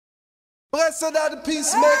Blessed are the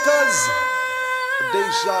peacemakers, for they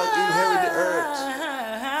shall inherit the earth.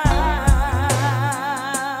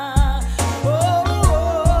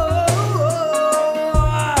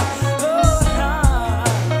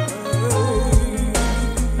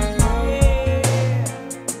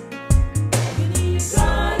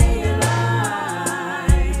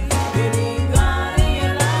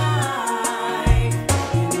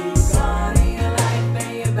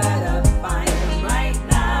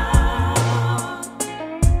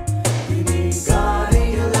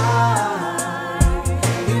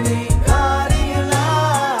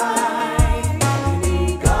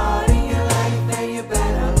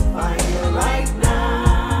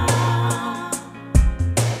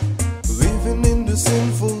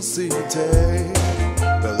 Sinful city,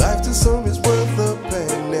 the life to some is worth a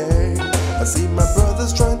penny. I see my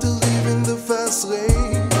brothers trying to live in the fast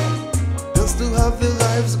lane, just to have their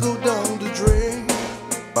lives go down the drain.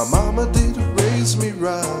 My mama did raise me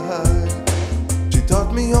right, she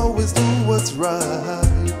taught me always do what's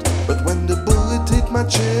right. But when the bullet hit my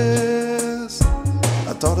chest,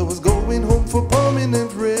 I thought I was going home for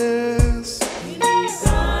permanent rest.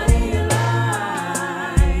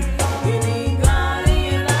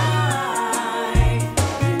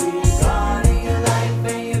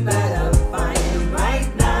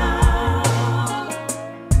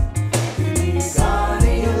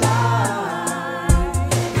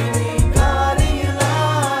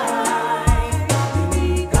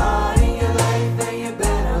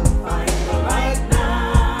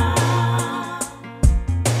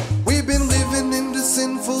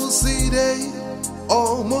 Sinful city,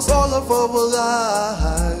 almost all of our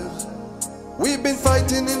lives. We've been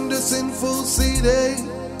fighting in the sinful city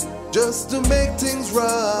just to make things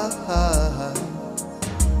right.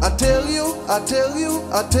 I tell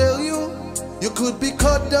you, you could be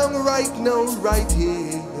cut down right now, right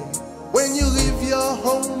here. When you leave your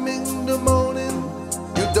home in the morning,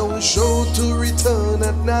 you don't show to return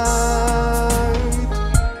at night.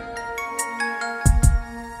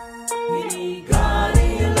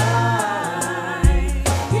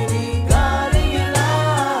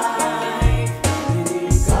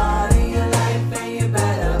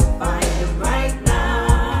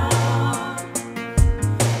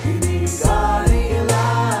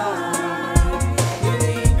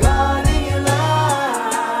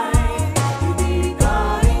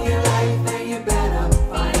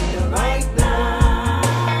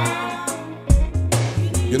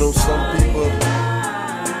 You know, some people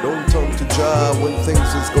don't turn to Jah when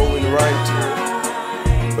things is going right,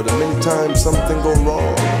 but many times something go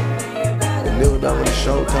wrong, they kneel down and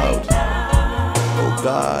shout out, "Oh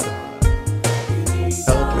God,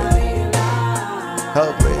 help me,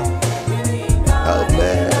 help me, help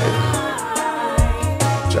me."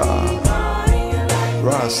 Jah,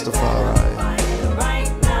 Rastafari,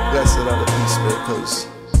 blessed are the peacemakers.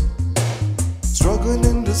 Struggling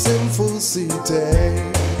in the sinful city,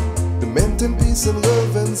 to maintain peace and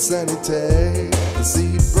love and sanity. I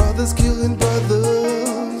see brothers killing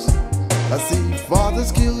brothers, I see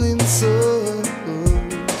fathers killing sons.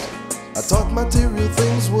 I thought material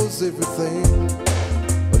things was everything,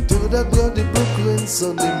 until that bloody Brooklyn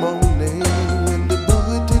Sunday morning, when the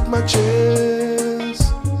bullet hit my chest.